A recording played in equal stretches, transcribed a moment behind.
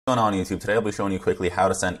What's going on YouTube? Today I'll be showing you quickly how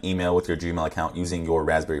to send email with your Gmail account using your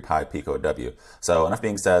Raspberry Pi Pico W. So enough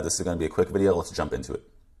being said, this is going to be a quick video. Let's jump into it.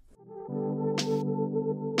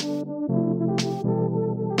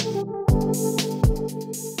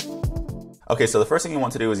 Okay, so the first thing you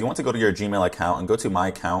want to do is you want to go to your Gmail account and go to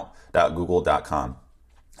myaccount.google.com.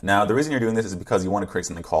 Now, the reason you're doing this is because you want to create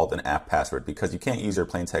something called an app password, because you can't use your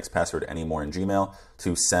plain text password anymore in Gmail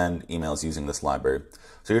to send emails using this library.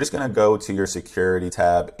 So you're just going to go to your security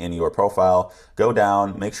tab in your profile, go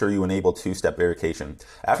down, make sure you enable two-step verification.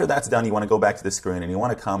 After that's done, you want to go back to the screen and you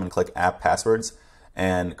want to come and click app passwords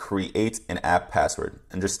and create an app password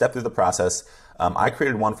and just step through the process. I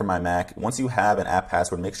created one for my Mac. Once you have an app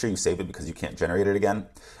password, make sure you save it because you can't generate it again.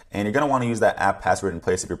 And you're going to want to use that app password in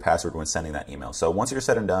place of your password when sending that email. So once you're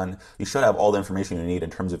said and done, you should have all the information you need in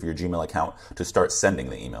terms of your Gmail account to start sending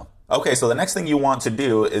the email. Okay, so the next thing you want to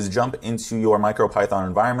do is jump into your MicroPython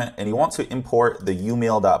environment and you want to import the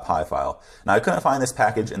umail.py file. Now, I couldn't find this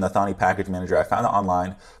package in the Thonny package manager. I found it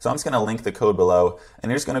online, so I'm just going to link the code below, and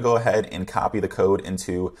you're just going to go ahead and copy the code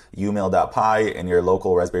into umail.py in your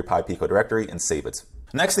local Raspberry Pi Pico directory and save it.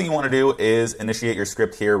 Next thing you want to do is initiate your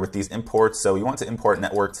script here with these imports. So you want to import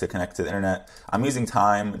network to connect to the internet. I'm using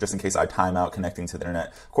time just in case I time out connecting to the internet.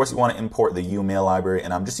 Of course, you want to import the umail library,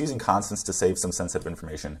 and I'm just using constants to save some sensitive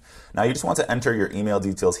information. Now you just want to enter your email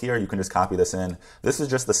details here. You can just copy this in. This is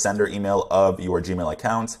just the sender email of your Gmail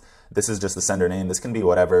account. This is just the sender name. This can be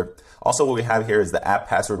whatever. Also, what we have here is the app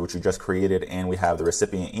password, which you just created, and we have the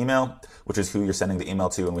recipient email, which is who you're sending the email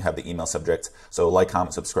to, and we have the email subject. So like,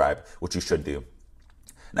 comment, subscribe, which you should do.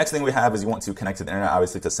 Next thing we have is you want to connect to the internet,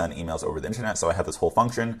 obviously, to send emails over the internet. So I have this whole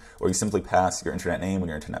function where you simply pass your internet name and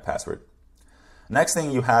your internet password. Next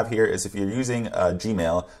thing you have here is if you're using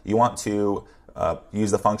Gmail, you want to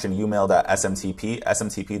use the function umail.smtp,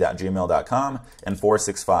 smtp.gmail.com, and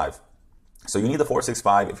 465. So you need the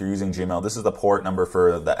 465 if you're using Gmail. This is the port number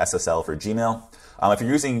for the SSL for Gmail. If you're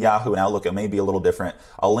using Yahoo and Outlook, it may be a little different.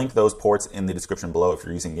 I'll link those ports in the description below if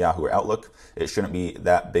you're using Yahoo or Outlook. It shouldn't be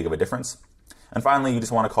that big of a difference. And finally, you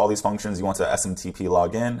just want to call these functions. You want to SMTP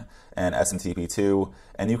login and SMTP2,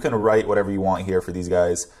 and you can write whatever you want here for these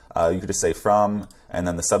guys. You could just say from, and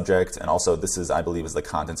then the subject, and also this is, I believe, is the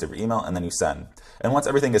contents of your email, and then you send. And once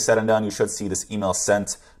everything is said and done, you should see this email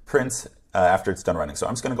sent print after it's done running. So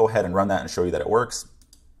I'm just going to go ahead and run that and show you that it works.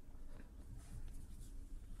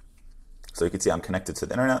 So you can see I'm connected to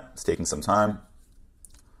the internet. It's taking some time.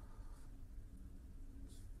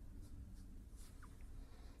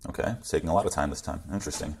 Okay, it's taking a lot of time this time.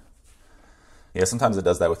 Interesting. Yeah, sometimes it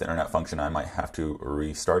does that with the internet function. I might have to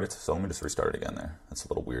restart it. So let me just restart it again there. That's a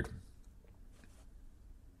little weird.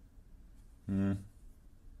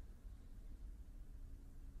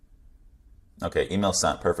 Okay, email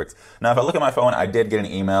sent, perfect. Now, if I look at my phone, I did get an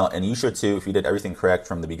email, and you should too if you did everything correct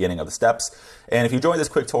from the beginning of the steps. And if you enjoyed this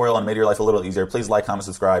quick tutorial and made your life a little easier, please like, comment,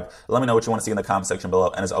 subscribe. Let me know what you want to see in the comment section below.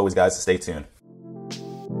 And as always, guys, stay tuned.